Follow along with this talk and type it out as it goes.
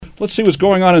Let's see what's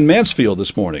going on in Mansfield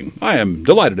this morning. I am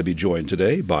delighted to be joined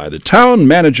today by the town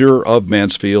manager of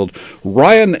Mansfield,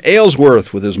 Ryan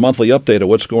Aylesworth, with his monthly update of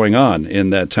what's going on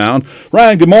in that town.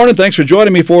 Ryan, good morning. Thanks for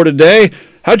joining me for today.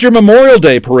 How'd your Memorial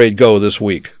Day parade go this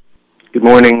week? Good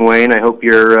morning, Wayne. I hope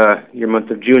your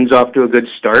month of June's off to a good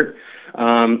start.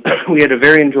 We had a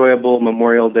very enjoyable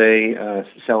Memorial Day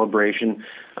celebration.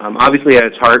 Obviously, at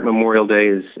its heart, Memorial Day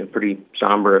is a pretty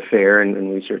somber affair,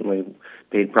 and we certainly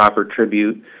paid proper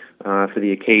tribute for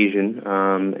the occasion.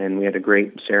 And we had a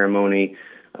great ceremony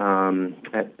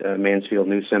at Mansfield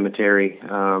New Cemetery.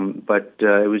 But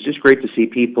it was just great to see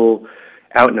people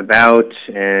out and about,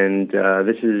 and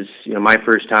this is my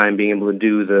first time being able to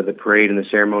do the parade and the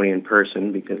ceremony in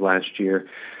person, because last year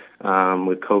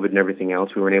with COVID and everything else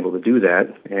we weren't able to do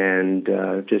that. And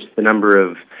just the number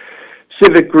of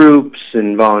civic groups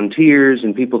and volunteers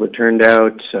and people that turned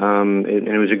out, and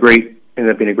it was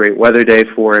ended up being a great weather day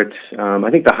for it. I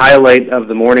think the highlight of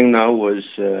the morning, though, was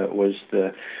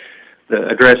the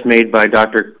address made by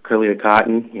Dr. Curlia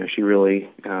Cotton. She really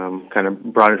kind of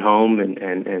brought it home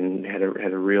and had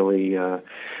a really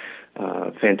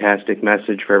fantastic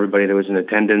message for everybody that was in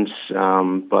attendance.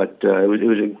 But it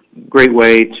was a great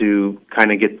way to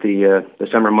kind of get the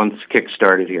summer months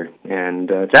kick-started here.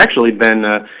 And it's actually been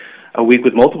a week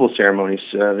with multiple ceremonies.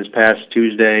 This past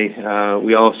Tuesday,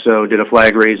 we also did a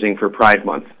flag raising for Pride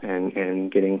Month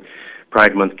and getting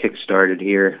Pride Month kick-started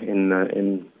here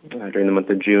during the month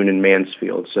of June in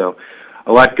Mansfield. So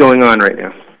a lot going on right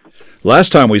now.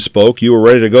 Last time we spoke, you were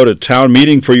ready to go to town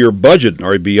meeting for your budget.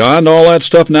 Are you beyond all that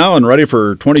stuff now and ready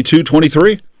for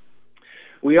 22-23?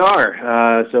 We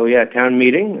are. Town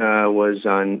meeting was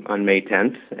on May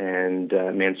 10th,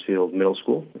 and Mansfield Middle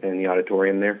School in the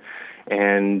auditorium there.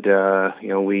 And,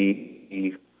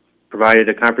 we provided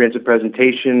a comprehensive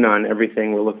presentation on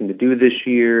everything we're looking to do this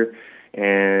year,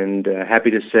 and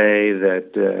happy to say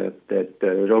that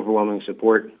there was overwhelming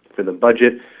support for the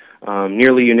budget,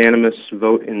 nearly unanimous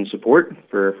vote in support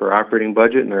for operating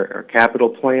budget and our capital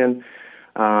plan.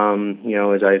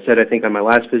 As I said, I think on my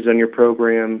last visit on your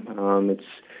program, it's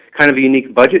kind of a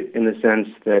unique budget in the sense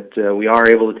that we are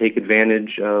able to take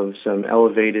advantage of some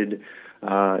elevated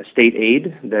state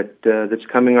aid that's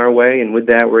coming our way, and with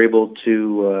that we're able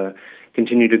to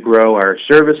continue to grow our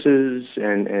services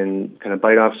and kind of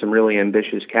bite off some really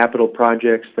ambitious capital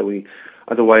projects that we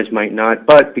otherwise might not.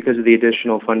 But because of the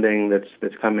additional funding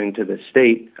that's coming to the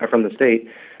state from the state,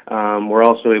 we're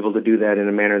also able to do that in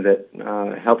a manner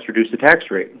that helps reduce the tax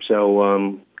rate.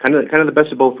 So kind of the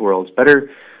best of both worlds: better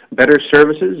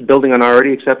services, building on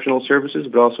already exceptional services,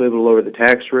 but also able to lower the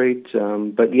tax rate.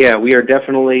 But yeah, we are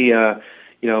definitely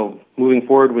moving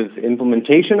forward with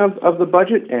implementation of the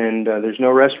budget, and there's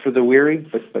no rest for the weary,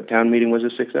 but town meeting was a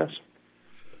success.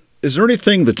 Is there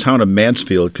anything the town of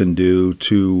Mansfield can do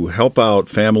to help out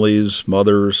families,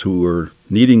 mothers who are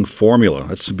needing formula?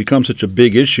 It's become such a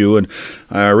big issue, and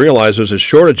I realize there's a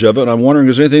shortage of it. I'm wondering,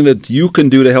 is there anything that you can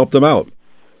do to help them out?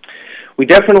 We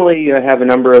definitely have a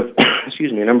number of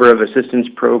assistance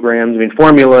programs. I mean,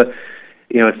 formula,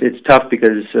 it's tough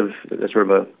because of sort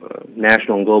of a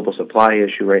national and global supply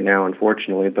issue right now,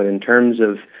 unfortunately. But in terms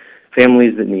of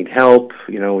families that need help,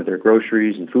 with their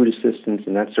groceries and food assistance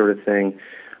and that sort of thing,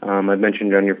 I've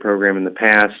mentioned on your program in the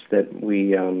past that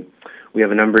we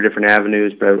have a number of different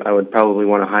avenues, but I would probably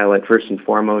want to highlight first and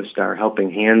foremost our Helping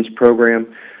Hands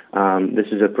program. This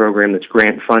is a program that's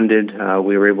grant funded.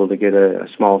 We were able to get a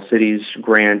small cities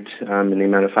grant in the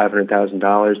amount of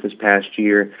 $500,000 this past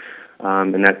year,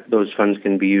 and those funds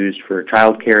can be used for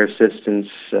child care assistance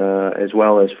as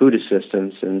well as food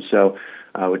assistance. And so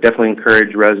I would definitely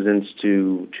encourage residents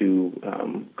to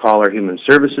call our Human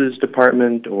Services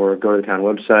Department or go to the town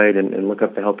website and look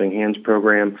up the Helping Hands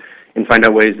program and find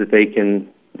out ways that they can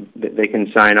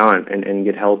sign on and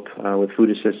get help with food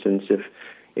assistance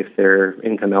if they're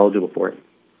income eligible for it.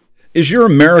 Is your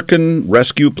American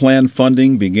Rescue Plan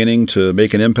funding beginning to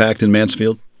make an impact in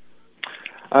Mansfield?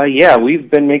 Yeah,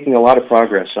 we've been making a lot of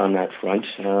progress on that front.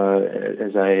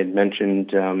 As I had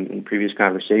mentioned in previous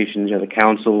conversations, the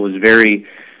council was very,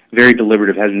 very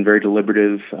deliberative, has been very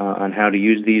deliberative on how to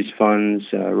use these funds,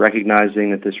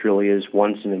 recognizing that this really is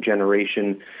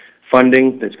once-in-a-generation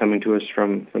funding that's coming to us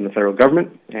from the federal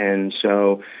government. And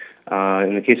so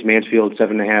in the case of Mansfield,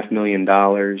 $7.5 million.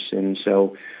 And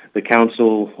so the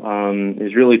council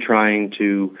is really trying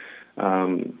to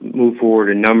move forward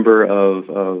a number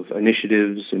of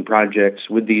initiatives and projects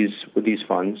with these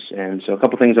funds. And so a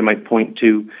couple things I might point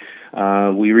to.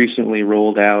 We recently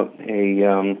rolled out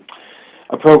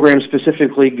a program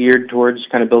specifically geared towards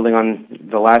kind of building on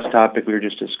the last topic we were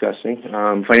just discussing,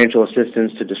 financial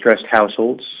assistance to distressed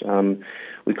households.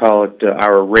 We call it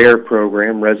our RARE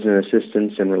program, Resident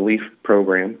Assistance and Relief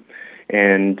Program.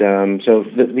 And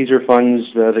these are funds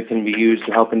that can be used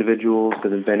to help individuals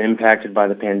that have been impacted by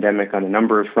the pandemic on a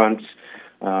number of fronts.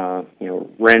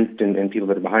 Rent and people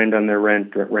that are behind on their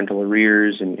rental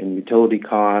arrears, and utility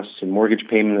costs, and mortgage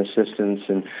payment assistance.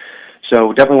 And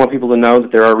so definitely want people to know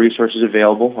that there are resources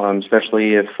available,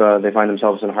 especially if they find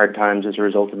themselves in hard times as a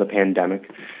result of the pandemic.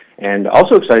 And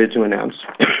also excited to announce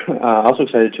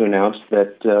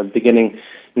that beginning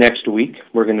next week,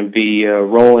 we're going to be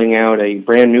rolling out a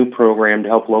brand new program to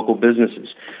help local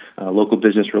businesses, Local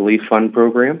Business Relief Fund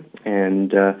program.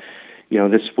 And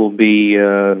this will be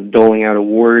doling out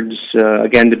awards,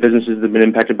 again, to businesses that have been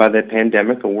impacted by the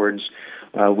pandemic. Awards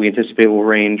we anticipate will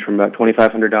range from about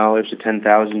 $2,500 to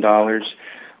 $10,000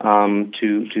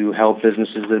 to help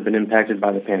businesses that have been impacted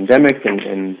by the pandemic.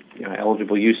 And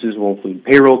eligible uses will include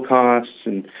payroll costs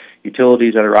and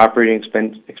utilities, other operating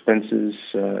expenses,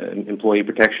 employee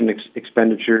protection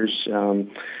expenditures,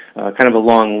 kind of a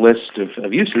long list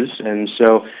of uses. And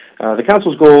so the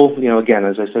council's goal, again,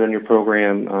 as I said on your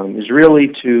program, is really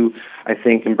to, I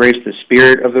think, embrace the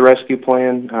spirit of the rescue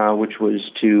plan, which was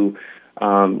to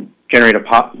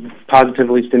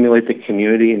positively stimulate the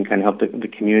community and kind of help the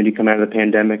community come out of the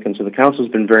pandemic. And so the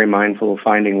council's been very mindful of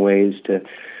finding ways to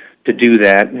do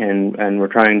that, and we're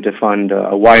trying to fund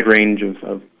a wide range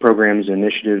of programs and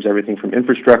initiatives, everything from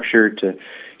infrastructure to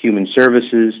human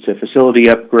services to facility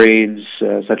upgrades,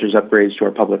 such as upgrades to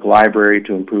our public library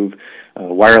to improve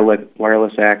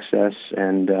wireless access.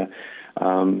 And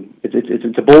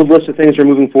it's a bold list of things we're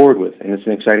moving forward with, and it's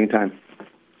an exciting time.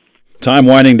 Time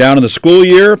winding down in the school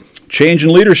year, change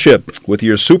in leadership with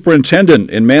your superintendent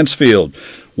in Mansfield.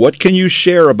 What can you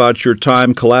share about your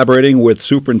time collaborating with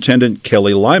Superintendent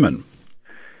Kelly Lyman?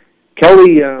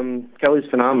 Kelly's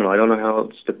phenomenal. I don't know how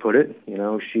else to put it.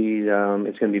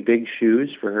 It's going to be big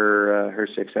shoes for her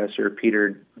successor,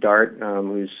 Peter Dart,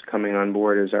 who's coming on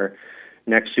board as our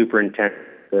next superintendent.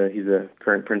 He's the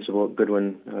current principal at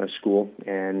Goodwin School,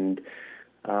 and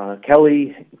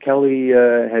Kelly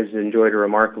has enjoyed a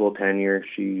remarkable tenure.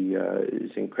 She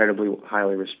is incredibly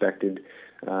highly respected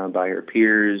by her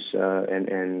peers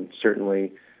and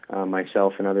certainly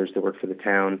myself and others that work for the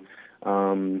town.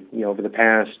 Over the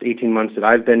past 18 months that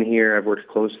I've been here, I've worked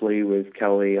closely with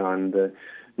Kelly on the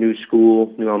new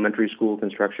elementary school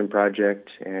construction project,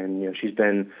 and she's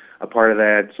been a part of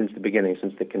that since the beginning,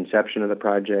 since the conception of the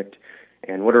project.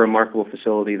 And what a remarkable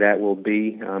facility that will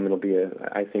be. It'll be,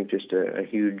 I think, just a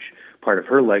huge part of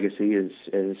her legacy,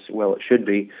 as well it should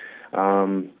be.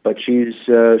 But she's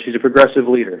a progressive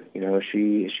leader.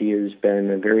 She has been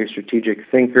a very strategic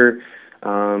thinker.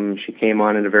 She came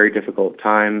on at a very difficult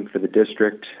time for the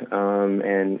district,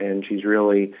 and she's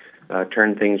really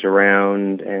turned things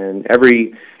around. And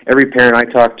every parent I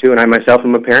talk to, and I myself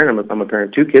am a parent. I'm a parent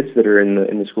of two kids that are in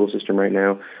the school system right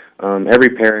now. Every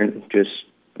parent just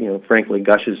frankly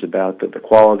gushes about the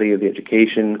quality of the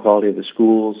education, quality of the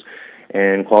schools,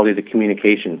 and quality of the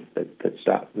communication that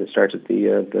starts at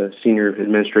the senior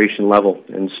administration level.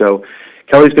 And so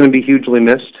Kelly's going to be hugely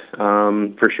missed,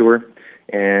 for sure.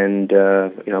 And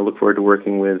I look forward to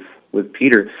working with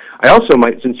Peter. I also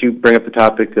might, since you bring up the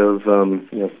topic of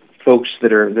folks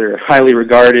that are highly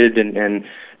regarded and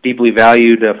deeply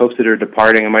valued, folks that are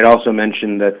departing, I might also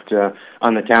mention that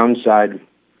on the town side,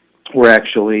 we're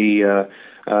actually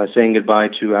saying goodbye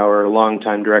to our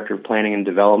longtime Director of Planning and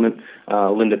Development,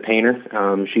 Linda Painter.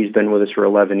 She's been with us for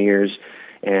 11 years,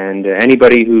 and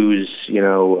anybody who's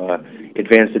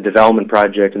advanced a development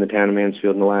project in the town of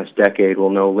Mansfield in the last decade will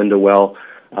know Linda well.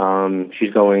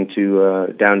 She's going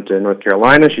down to North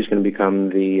Carolina. She's going to become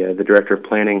the Director of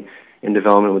Planning and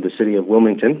Development with the City of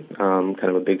Wilmington, kind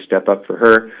of a big step up for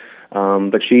her.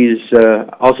 But she's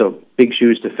also big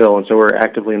shoes to fill, and so we're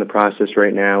actively in the process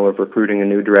right now of recruiting a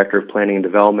new Director of Planning and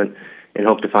Development and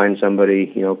hope to find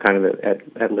somebody, kind of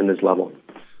at Linda's level.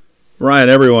 Ryan,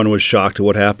 everyone was shocked at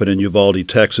what happened in Uvalde,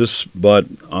 Texas, but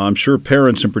I'm sure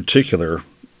parents in particular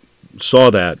saw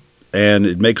that, and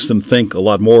it makes them think a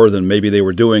lot more than maybe they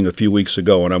were doing a few weeks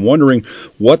ago. And I'm wondering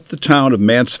what the town of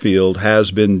Mansfield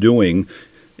has been doing,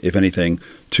 if anything,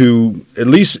 to at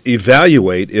least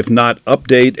evaluate, if not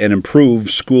update and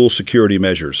improve school security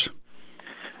measures.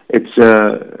 It's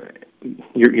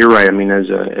you're right. I mean, as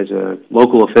a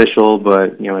local official,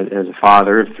 but as a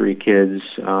father of three kids,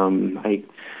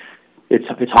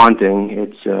 it's haunting.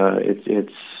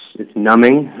 It's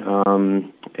numbing.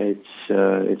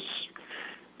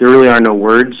 There really are no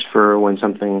words for when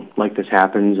something like this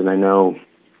happens. And I know,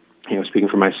 speaking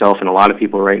for myself and a lot of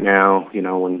people right now,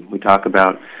 when we talk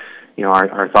about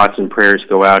our thoughts and prayers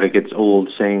go out, it gets old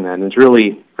saying that. And it's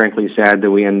really, frankly, sad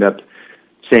that we end up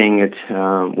saying it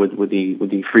with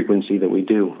the frequency that we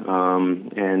do,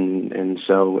 and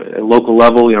so at a local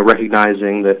level,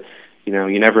 recognizing that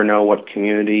you never know what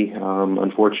community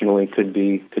unfortunately could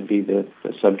be the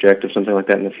subject of something like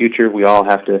that in the future. We all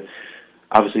have to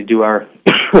obviously do our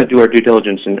do our due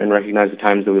diligence and recognize the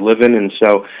times that we live in, and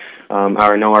so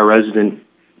our resident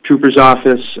trooper's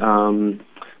office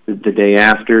the day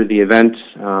after the event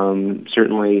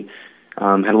certainly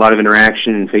had a lot of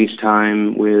interaction and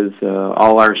FaceTime with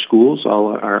all our schools,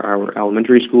 all our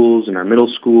elementary schools and our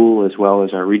middle school, as well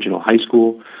as our regional high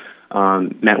school.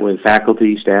 Met with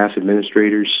faculty, staff,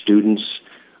 administrators, students,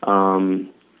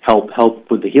 help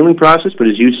with the healing process, but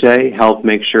as you say, help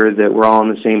make sure that we're all on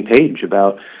the same page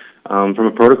about, from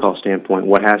a protocol standpoint,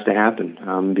 what has to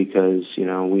happen, because,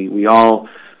 we all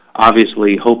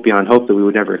obviously hope beyond hope that we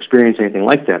would never experience anything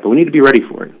like that, but we need to be ready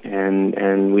for it,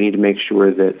 and we need to make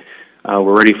sure that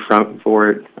we're ready for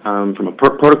it from a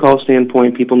protocol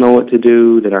standpoint. People know what to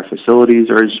do, that our facilities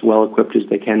are as well equipped as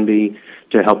they can be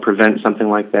to help prevent something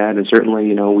like that. And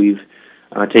certainly, we've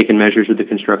taken measures with the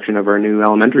construction of our new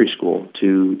elementary school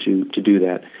to do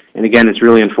that. And again, it's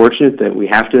really unfortunate that we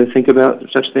have to think about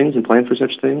such things and plan for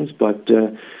such things, but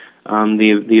the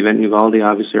event in Uvalde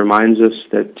obviously reminds us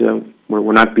that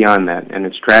we're not beyond that, and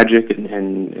it's tragic,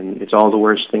 and it's all the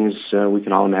worst things we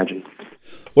can all imagine.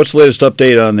 What's the latest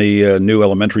update on the new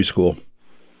elementary school?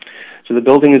 So the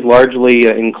building is largely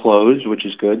enclosed, which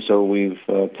is good. So we've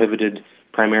pivoted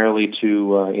primarily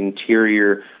to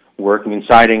interior work. I mean,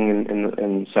 siding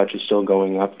and such is still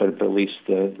going up, but at least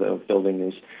the building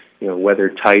is, weather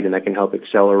tight, and that can help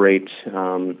accelerate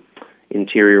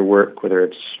interior work, whether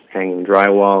it's hanging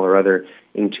drywall or other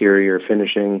interior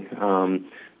finishing.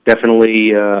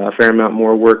 Definitely a fair amount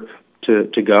more work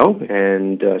to go,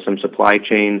 and some supply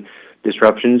chain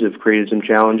disruptions have created some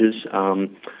challenges.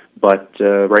 But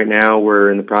right now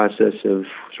we're in the process of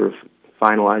sort of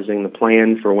finalizing the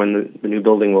plan for when the new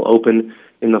building will open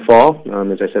in the fall.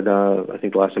 As I said, I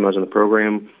think the last time I was on the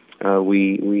program,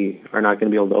 we are not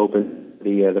going to be able to open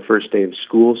the first day of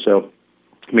school. So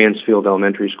Mansfield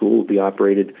Elementary School will be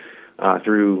operated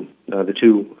through the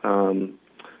two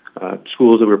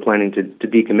schools that we're planning to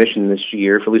decommission this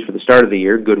year, for at least for the start of the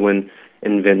year, Goodwin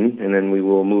and Vinton, and then we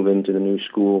will move into the new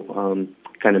school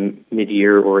kind of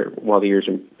mid-year or while the year's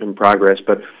in progress.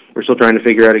 But we're still trying to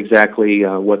figure out exactly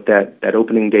what that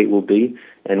opening date will be,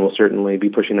 and we'll certainly be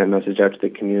pushing that message out to the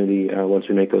community once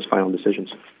we make those final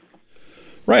decisions.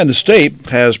 Ryan, the state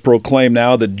has proclaimed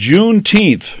now that June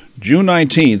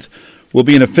 19th, will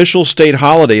be an official state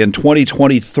holiday in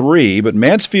 2023, but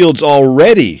Mansfield's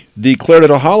already declared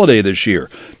it a holiday this year.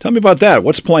 Tell me about that.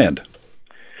 What's planned?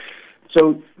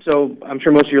 So I'm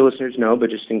sure most of your listeners know, but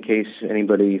just in case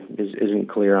anybody isn't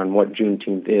clear on what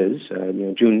Juneteenth is,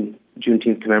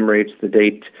 Juneteenth commemorates the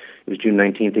date. It was June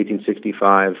 19th,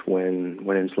 1865, when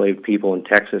enslaved people in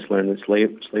Texas learned that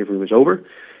slavery was over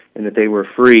and that they were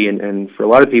free. And for a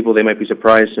lot of people, they might be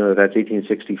surprised to know that that's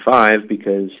 1865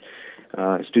 because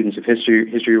students of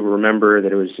history will remember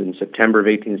that it was in September of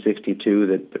 1862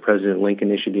 that the President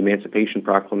Lincoln issued the Emancipation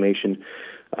Proclamation,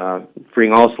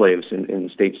 freeing all slaves in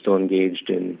states still engaged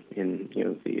in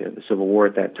the Civil War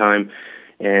at that time.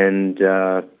 And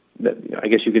I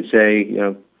guess you could say,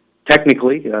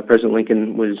 technically, President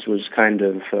Lincoln was kind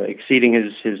of exceeding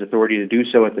his authority to do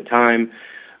so at the time,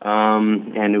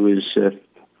 and it was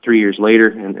 3 years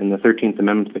later, in the 13th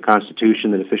Amendment to the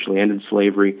Constitution, that officially ended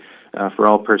slavery for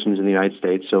all persons in the United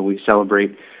States. So we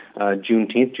celebrate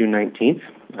Juneteenth, June 19th,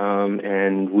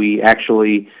 and we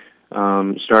actually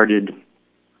started.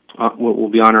 We'll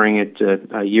be honoring it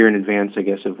a year in advance, I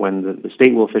guess, of when the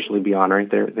state will officially be honoring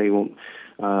it. They won't.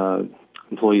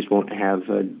 Employees won't have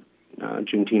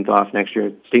Juneteenth off next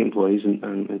year. State employees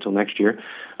until next year.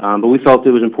 But we felt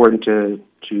it was important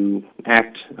to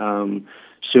act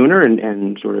sooner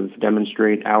and sort of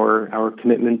demonstrate our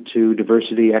commitment to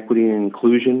diversity, equity, and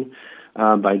inclusion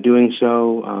by doing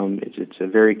so. It's a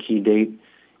very key date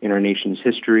in our nation's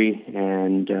history,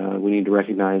 and we need to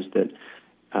recognize that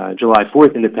July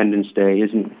 4th, Independence Day,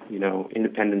 isn't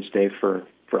Independence Day for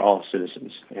all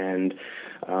citizens. And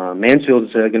Mansfield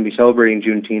is going to be celebrating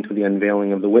Juneteenth with the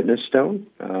unveiling of the Witness Stone.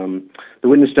 The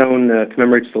Witness Stone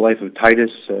commemorates the life of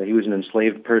Titus. He was an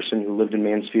enslaved person who lived in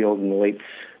Mansfield in the late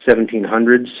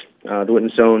 1700s. The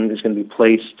Witness Stone is going to be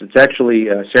placed. It's actually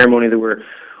a ceremony that we're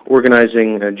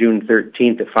organizing June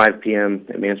 13th at 5 p.m.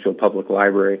 at Mansfield Public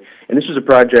Library. And this was a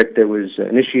project that was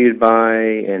initiated by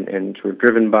and sort of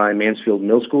driven by Mansfield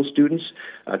Middle School students.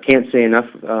 I can't say enough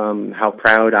how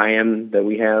proud I am that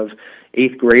we have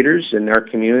 8th graders in our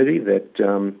community that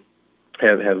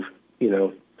have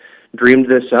dreamed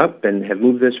this up and have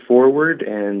moved this forward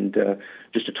and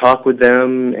just to talk with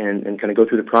them and kind of go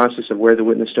through the process of where the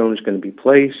witness stone is going to be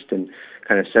placed and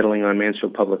kind of settling on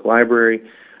Mansfield Public Library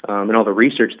and all the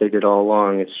research they did all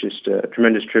along. It's just a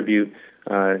tremendous tribute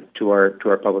to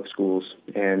our public schools.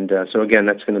 And so again,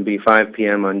 that's going to be 5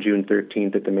 p.m. on June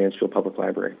 13th at the Mansfield Public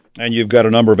Library. And you've got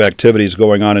a number of activities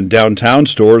going on in downtown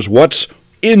stores. What's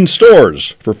in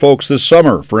stores for folks this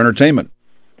summer for entertainment?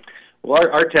 Well,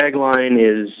 our tagline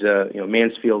is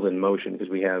Mansfield in motion, because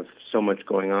we have so much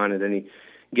going on at any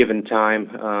given time.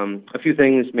 A few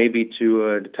things maybe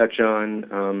to touch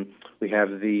on. We have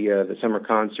the summer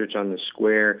concerts on the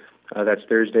square. That's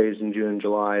Thursdays in June and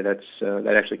July. That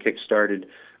actually kick-started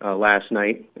last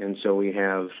night, and so we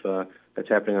have that's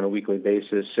happening on a weekly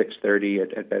basis,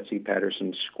 6:30 at Betsy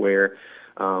Patterson Square.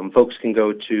 Folks can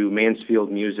go to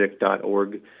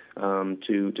mansfieldmusic.org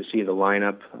to see the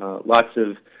lineup. Lots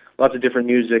of different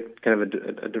music, kind of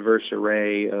a diverse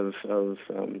array of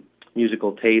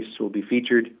musical tastes will be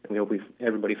featured, and we hope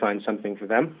everybody finds something for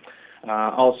them.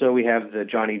 Also, we have the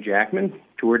Johnny Jackman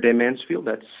Tour de Mansfield.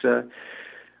 That's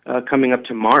coming up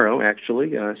tomorrow,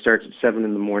 actually. Starts at 7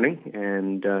 in the morning,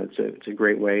 and it's a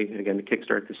great way, again, to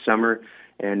kickstart the summer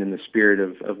and in the spirit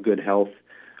of good health.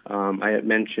 I had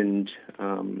mentioned,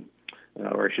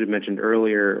 or I should have mentioned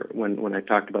earlier when I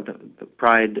talked about the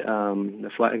Pride,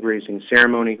 the flag raising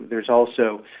ceremony. There's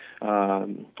also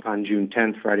on June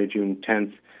 10th, Friday, June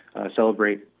 10th,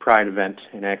 Celebrate Pride event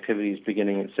and activities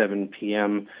beginning at 7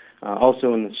 p.m.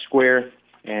 Also in the square,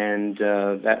 and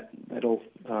that'll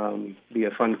be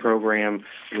a fun program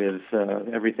with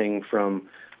everything from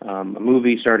a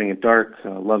movie starting at dark,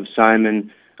 Love,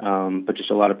 Simon, but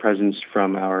just a lot of presence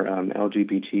from our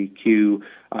LGBTQIA+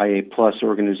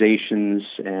 organizations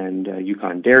and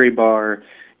Yukon Dairy Bar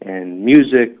and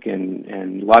music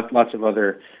and lots of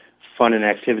other fun and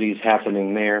activities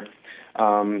happening there.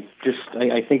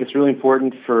 I think it's really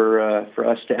important for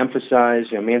us to emphasize,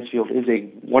 Mansfield is a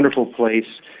wonderful place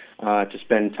to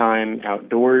spend time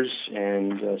outdoors,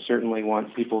 and certainly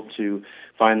want people to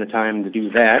find the time to do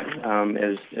that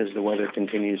as the weather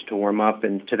continues to warm up.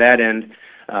 And to that end,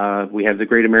 we have the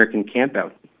Great American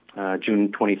Campout, June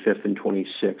 25th and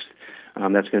 26th.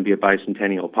 That's going to be at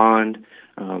Bicentennial Pond.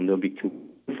 There'll be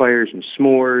campfires and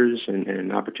s'mores and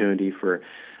an opportunity for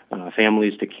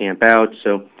families to camp out.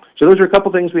 So those are a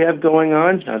couple things we have going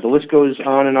on. The list goes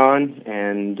on,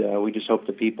 and we just hope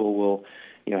that people will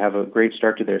have a great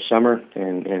start to their summer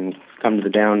and come to the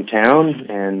downtown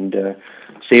and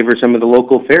savor some of the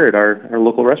local fare at our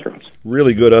local restaurants.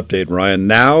 Really good update, Ryan.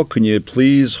 Now, can you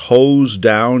please hose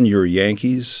down your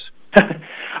Yankees?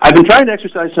 I've been trying to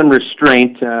exercise some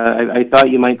restraint. I thought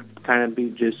you might kind of be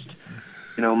just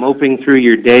moping through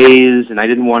your days, and I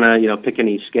didn't want to pick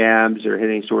any scabs or hit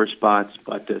any sore spots.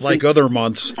 But like other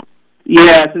months.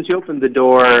 Yeah, since you opened the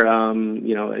door,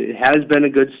 it has been a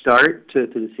good start to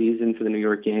the season for the New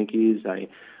York Yankees. I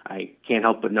can't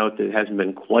help but note that it hasn't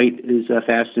been quite as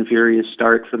fast and furious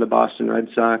start for the Boston Red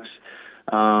Sox.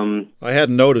 I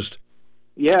hadn't noticed.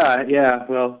 Yeah.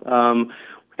 Well,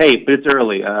 hey, but it's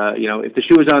early. If the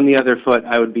shoe was on the other foot,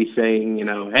 I would be saying,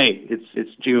 hey,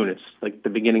 it's June. It's like the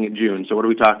beginning of June. So what are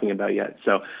we talking about yet?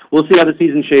 So we'll see how the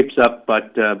season shapes up.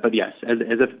 But yes, as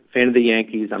a fan of the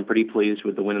Yankees, I'm pretty pleased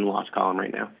with the win and loss column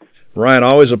right now. Ryan,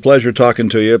 always a pleasure talking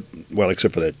to you. Well,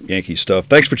 except for that Yankee stuff.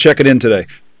 Thanks for checking in today.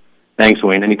 Thanks,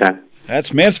 Wayne. Anytime.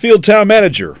 That's Mansfield Town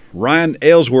Manager Ryan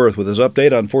Aylesworth with his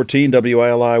update on 14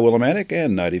 WILI Willimantic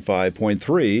and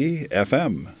 95.3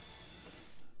 FM.